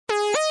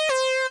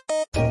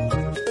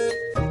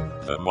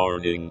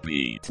Morning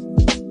Beat,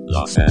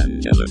 Los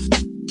Angeles.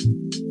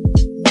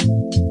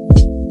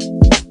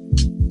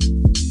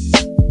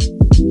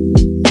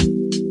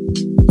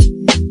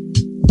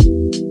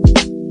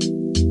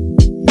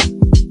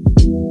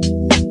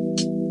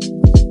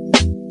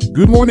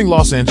 Good morning,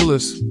 Los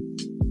Angeles.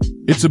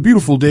 It's a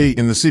beautiful day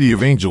in the City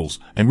of Angels,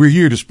 and we're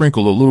here to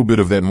sprinkle a little bit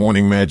of that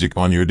morning magic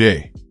on your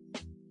day.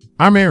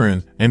 I'm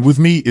Aaron, and with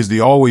me is the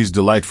always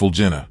delightful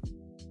Jenna.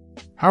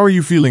 How are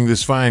you feeling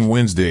this fine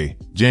Wednesday,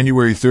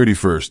 January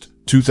 31st,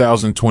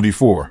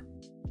 2024?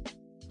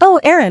 Oh,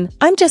 Aaron,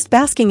 I'm just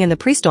basking in the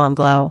pre-storm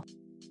glow.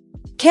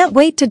 Can't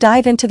wait to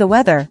dive into the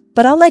weather,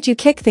 but I'll let you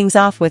kick things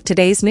off with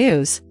today's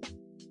news.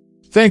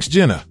 Thanks,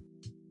 Jenna.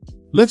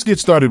 Let's get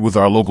started with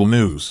our local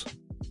news.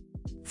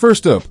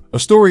 First up, a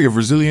story of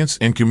resilience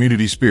and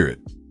community spirit.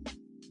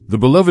 The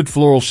beloved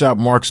floral shop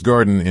Mark's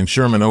Garden in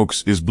Sherman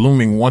Oaks is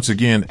blooming once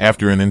again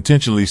after an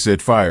intentionally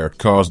set fire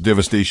caused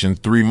devastation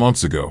 3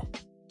 months ago.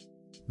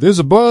 There's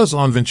a buzz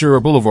on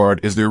Ventura Boulevard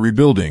as they're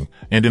rebuilding,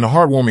 and in a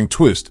heartwarming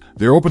twist,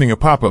 they're opening a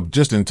pop-up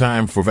just in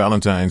time for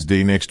Valentine's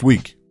Day next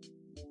week.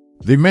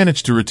 They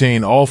managed to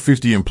retain all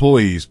 50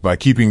 employees by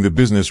keeping the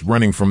business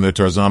running from their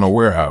Tarzana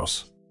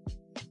warehouse.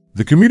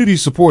 The community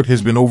support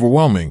has been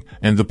overwhelming,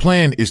 and the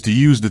plan is to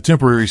use the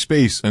temporary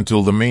space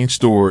until the main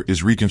store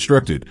is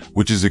reconstructed,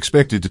 which is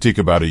expected to take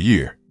about a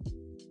year.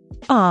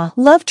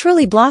 Love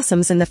truly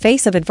blossoms in the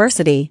face of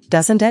adversity,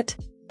 doesn't it?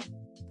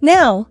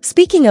 Now,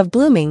 speaking of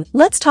blooming,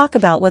 let's talk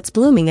about what's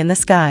blooming in the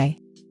sky.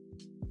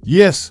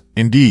 Yes,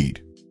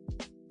 indeed.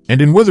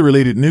 And in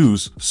weather-related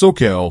news,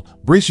 SoCal,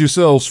 brace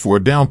yourselves for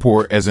a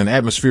downpour as an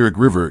atmospheric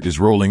river is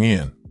rolling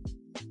in.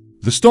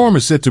 The storm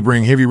is set to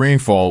bring heavy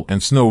rainfall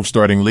and snow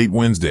starting late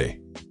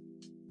Wednesday.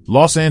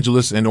 Los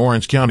Angeles and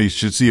Orange counties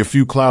should see a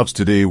few clouds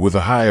today with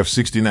a high of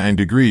 69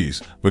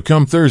 degrees, but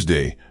come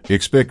Thursday,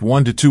 expect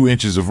 1 to 2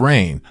 inches of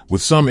rain,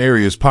 with some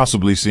areas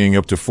possibly seeing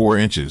up to 4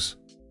 inches.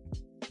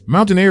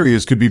 Mountain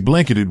areas could be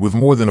blanketed with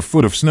more than a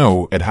foot of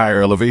snow at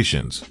higher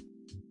elevations.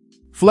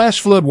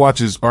 Flash flood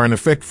watches are in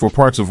effect for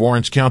parts of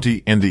Orange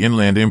County and the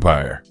Inland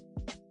Empire.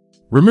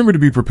 Remember to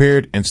be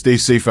prepared and stay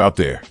safe out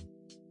there.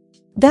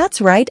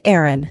 That's right,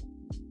 Aaron.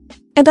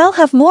 And I'll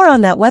have more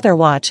on that weather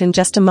watch in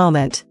just a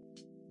moment.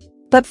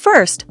 But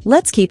first,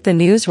 let's keep the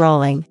news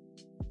rolling.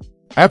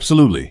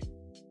 Absolutely.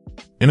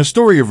 In a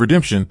story of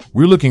redemption,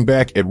 we're looking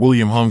back at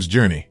William Hung's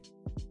journey.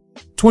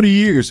 20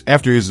 years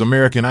after his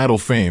American Idol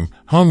fame,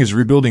 Hung is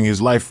rebuilding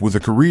his life with a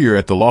career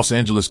at the Los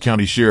Angeles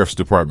County Sheriff's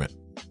Department.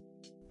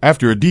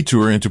 After a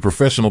detour into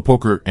professional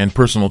poker and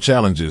personal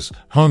challenges,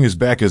 Hung is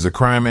back as a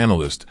crime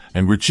analyst,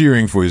 and we're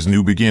cheering for his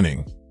new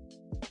beginning.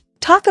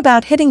 Talk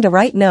about hitting the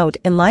right note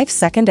in life's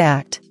second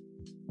act.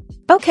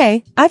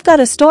 Okay, I've got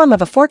a storm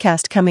of a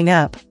forecast coming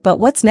up, but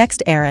what's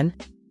next, Aaron?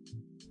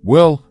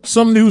 Well,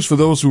 some news for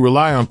those who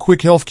rely on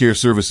quick healthcare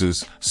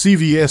services.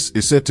 CVS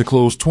is set to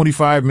close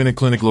 25-minute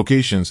clinic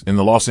locations in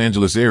the Los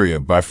Angeles area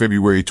by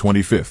February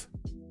 25th.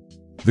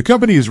 The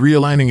company is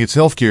realigning its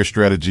healthcare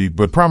strategy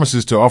but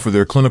promises to offer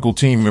their clinical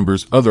team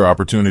members other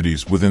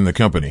opportunities within the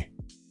company.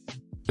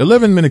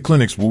 11-minute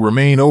clinics will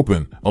remain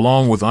open,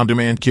 along with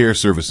on-demand care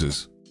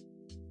services.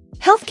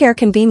 Healthcare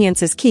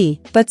convenience is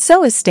key, but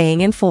so is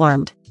staying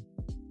informed.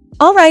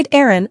 All right,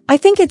 Aaron, I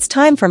think it's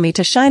time for me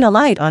to shine a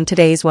light on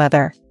today's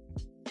weather.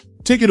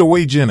 Take it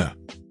away, Jenna.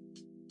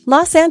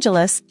 Los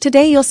Angeles,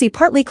 today you'll see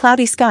partly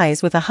cloudy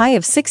skies with a high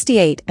of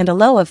 68 and a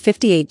low of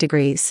 58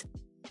 degrees.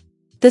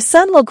 The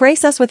sun will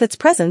grace us with its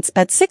presence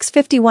at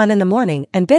 6:51 in the morning and